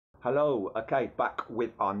Hello, okay, back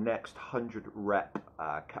with our next 100 rep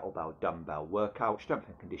kettlebell dumbbell workout, strength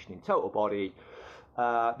and conditioning, total body.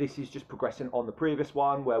 This is just progressing on the previous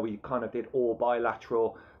one where we kind of did all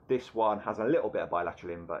bilateral. This one has a little bit of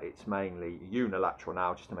bilateral in, but it's mainly unilateral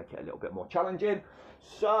now, just to make it a little bit more challenging.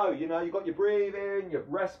 So, you know, you've got your breathing, your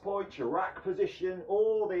rest points, your rack position,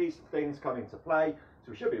 all these things come into play.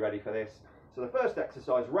 So we should be ready for this. So the first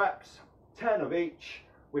exercise, reps, 10 of each.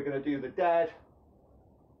 We're going to do the dead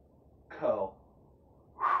curl,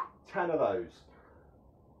 10 of those.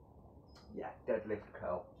 Yeah, deadlift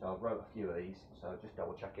curl. So I wrote a few of these, so just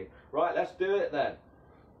double checking. Right, let's do it then.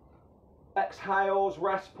 Exhales,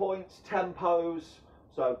 rest points, tempos.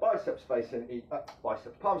 So biceps facing each,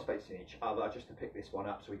 biceps, palms facing each other, just to pick this one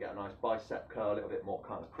up so we get a nice bicep curl, a little bit more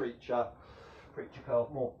kind of preacher curl,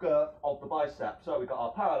 more girth of the bicep. So we've got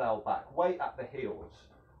our parallel back, weight at the heels.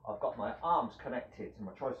 I've got my arms connected to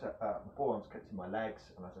my tricep, my forearms connected to my legs,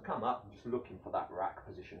 and as I come up, I'm just looking for that rack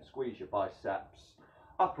position. Squeeze your biceps.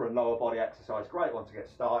 Upper and lower body exercise, great one to get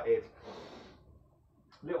started.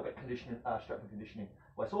 A little bit conditioning, strength and conditioning.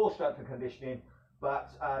 Well, it's all strength and conditioning, but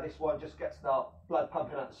this one just gets the blood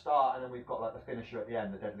pumping at the start, and then we've got like the finisher at the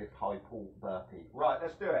end, the deadlift high pull burpee. Right,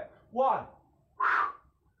 let's do it. 1,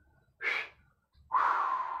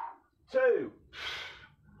 2,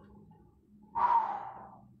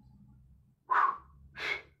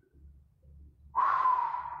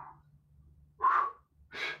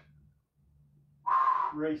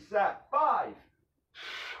 3, set, 5.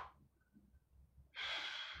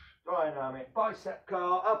 Dynamic bicep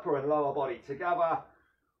curl, upper and lower body together.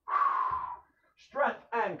 Strength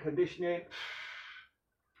and conditioning.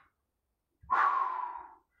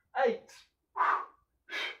 8.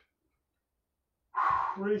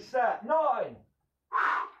 Reset, 9.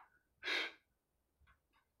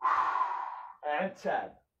 And 10.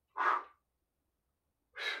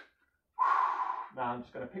 Now I'm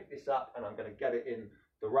just going to pick this up and I'm going to get it in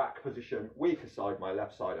the rack position, weaker side, my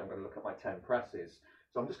left side. I'm going to look at my 10 presses.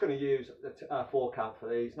 So I'm just going to use the 4 count for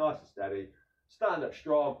these, nice and steady. Stand up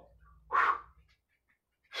strong.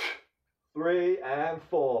 3 and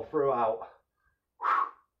 4 throughout.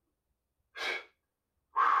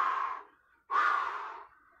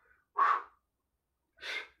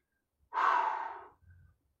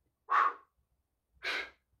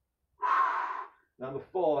 Number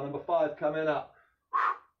 4, number 5 coming up.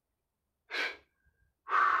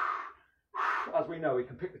 As we know, we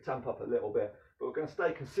can pick the tempo up a little bit, but we're going to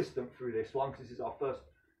stay consistent through this one because this is our first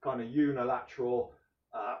kind of unilateral,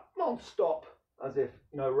 non-stop, as if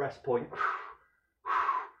no rest point.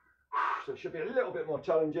 So it should be a little bit more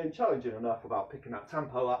challenging enough about picking that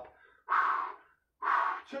tempo up.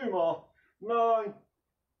 2 more, 9,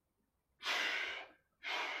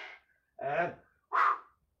 and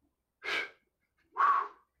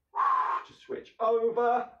just switch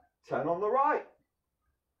over, 10 on the right.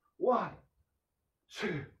 1,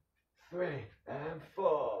 2, 3, and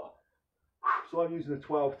 4. So I'm using the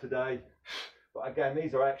 12 today, but again,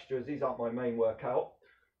 these are extras. These aren't my main workout.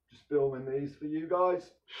 Just filming these for you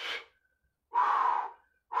guys.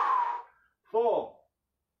 4.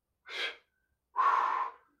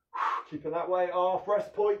 Keeping that weight off.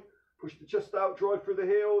 Rest point. Push the chest out. Drive through the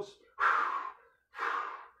heels.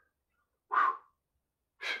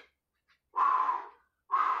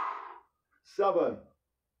 7.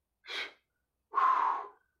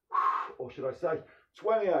 Or should I say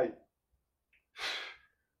 28,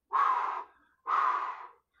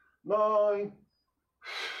 9,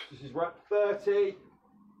 this is rep 30,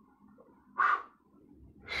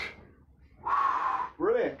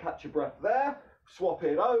 brilliant, catch your breath there, swap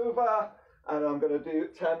it over, and I'm going to do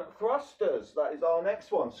 10 thrusters. That is our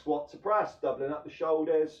next one, squat to press, doubling up the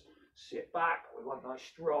shoulders, sit back, we want nice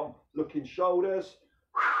strong looking shoulders,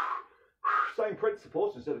 same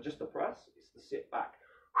principles, instead of just the press, it's the sit back.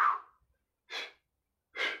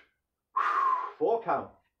 4 count.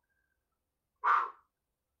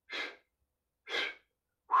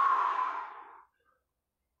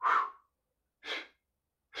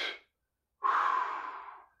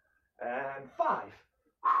 And 5.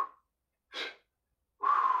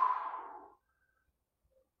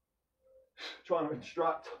 Trying to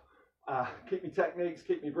instruct, keep me techniques,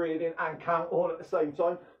 keep me breathing and count all at the same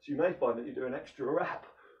time. So you may find that you do an extra rep.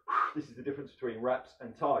 This is the difference between reps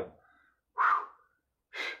and time.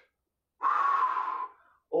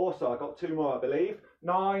 Also, I got 2 more, I believe.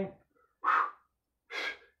 9.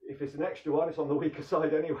 If it's an extra one, it's on the weaker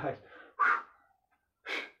side anyway.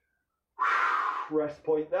 Rest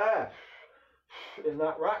point there. In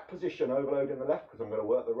that rack position, overloading the left because I'm going to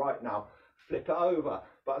work the right now. Flip it over.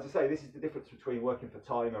 But as I say, this is the difference between working for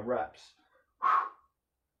time and reps.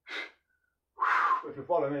 if you're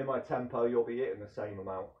following in my tempo, you'll be hitting the same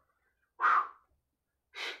amount.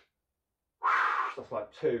 So that's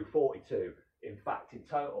like 2:42, in fact, in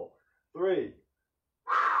total. 3.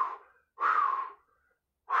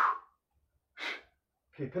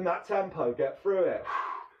 Keeping that tempo, get through it.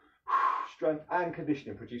 Strength and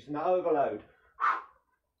conditioning, producing that overload.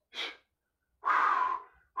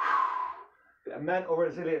 Bit of mental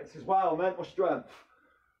resilience as well, mental strength.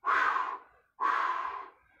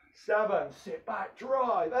 7, sit back,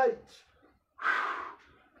 drive. 8.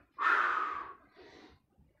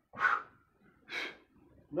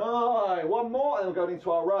 9, one more, and we're going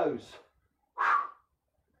into our rows.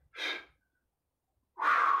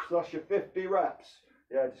 So that's your 50 reps.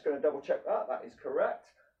 Yeah, just going to double check that, that is correct.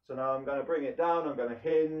 So now I'm going to bring it down, I'm going to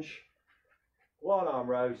hinge. One arm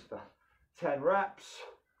rows for 10 reps.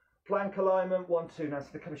 Plank alignment, 1, 2, now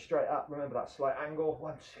instead of coming straight up, remember that slight angle.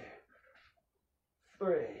 1, 2,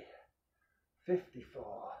 3,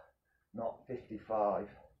 54, not 55.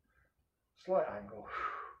 Slight angle.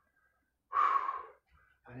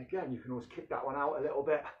 And again, you can always kick that one out a little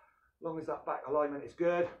bit, as long as that back alignment is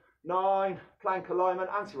good. 9, plank alignment,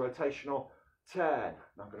 anti-rotational. 10.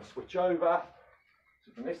 Now I'm going to switch over.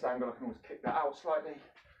 So from this angle, I can always kick that out slightly.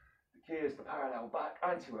 The key is the parallel back,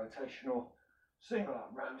 anti-rotational, single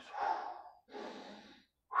arm rows.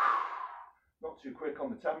 Not too quick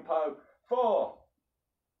on the tempo. 4,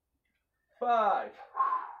 5,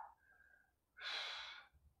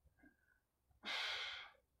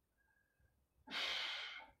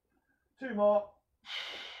 2 more.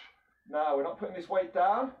 Now we're not putting this weight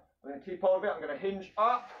down. I'm going to keep hold of it. I'm going to hinge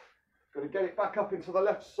up. Going to get it back up into the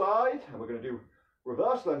left side, and we're going to do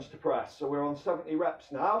reverse lunge to press. So we're on 70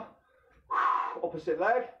 reps now. Opposite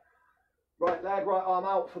leg, right arm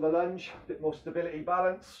out for the lunge. A bit more stability,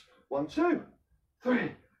 balance. 1, 2,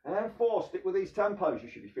 3, and 4. Stick with these tempos. You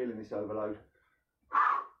should be feeling this overload.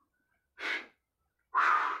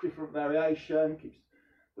 Different variation, keeps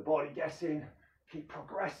the body guessing. Keep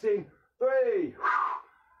progressing. 3,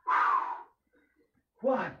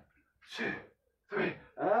 1, 2, 3,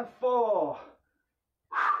 and 4.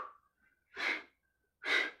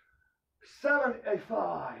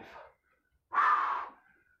 75.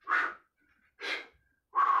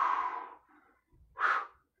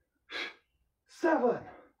 7.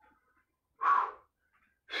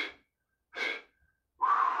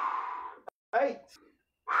 8.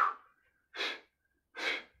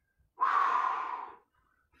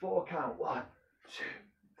 4 count. 1, 2,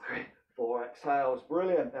 3, 4 exhales.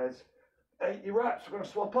 Brilliant. There's 80 reps. We're going to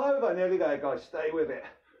swap over. Nearly there, guys. Stay with it.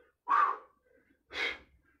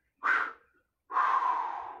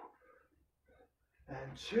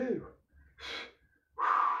 And 2.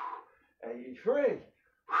 83.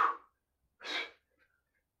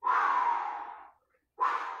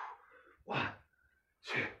 1,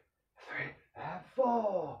 2, 3, and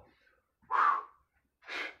 4.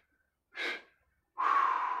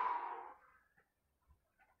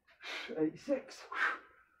 86.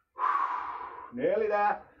 Nearly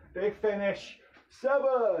there. Big finish.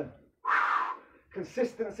 7.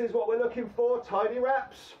 Consistency is what we're looking for. Tidy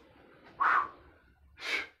reps.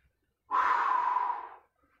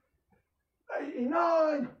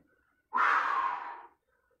 89.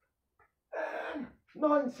 And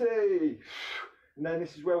 90. And then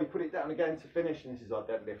this is where we put it down again to finish. And this is our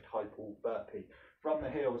deadlift high pull burpee. From the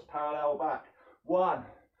heels, parallel back. 1,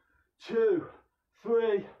 2,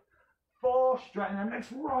 3, 4. Straighten them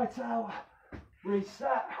legs right out.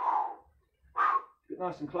 Reset. Get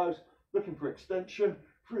nice and close. Looking for extension.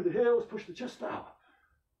 Through the heels, push the chest out.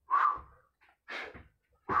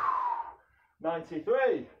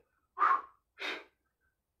 93.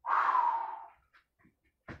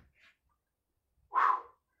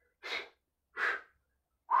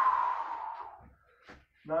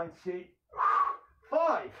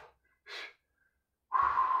 95.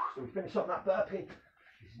 So we finish up that burpee.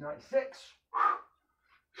 This is 96.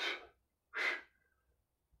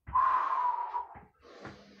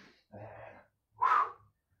 And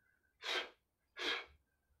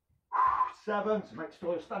 7. So make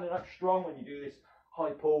sure you're standing up strong when you do this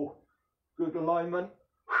high pull. Good alignment.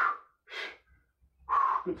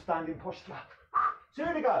 Good standing posture.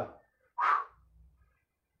 2 to go.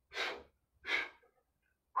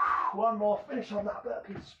 1 more, finish on that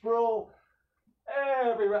burpee sprawl.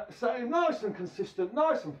 Every rep the same, nice and consistent,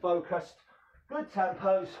 nice and focused. Good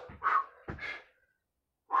tempos.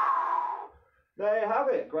 There you have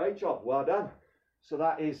it, great job, well done. So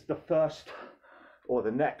that is the first, or the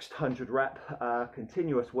next 100 rep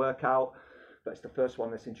continuous workout. That's the first one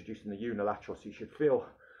that's introducing the unilateral, so you should feel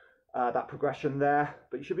that progression there,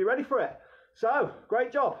 but you should be ready for it. So,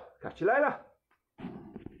 great job, catch you later.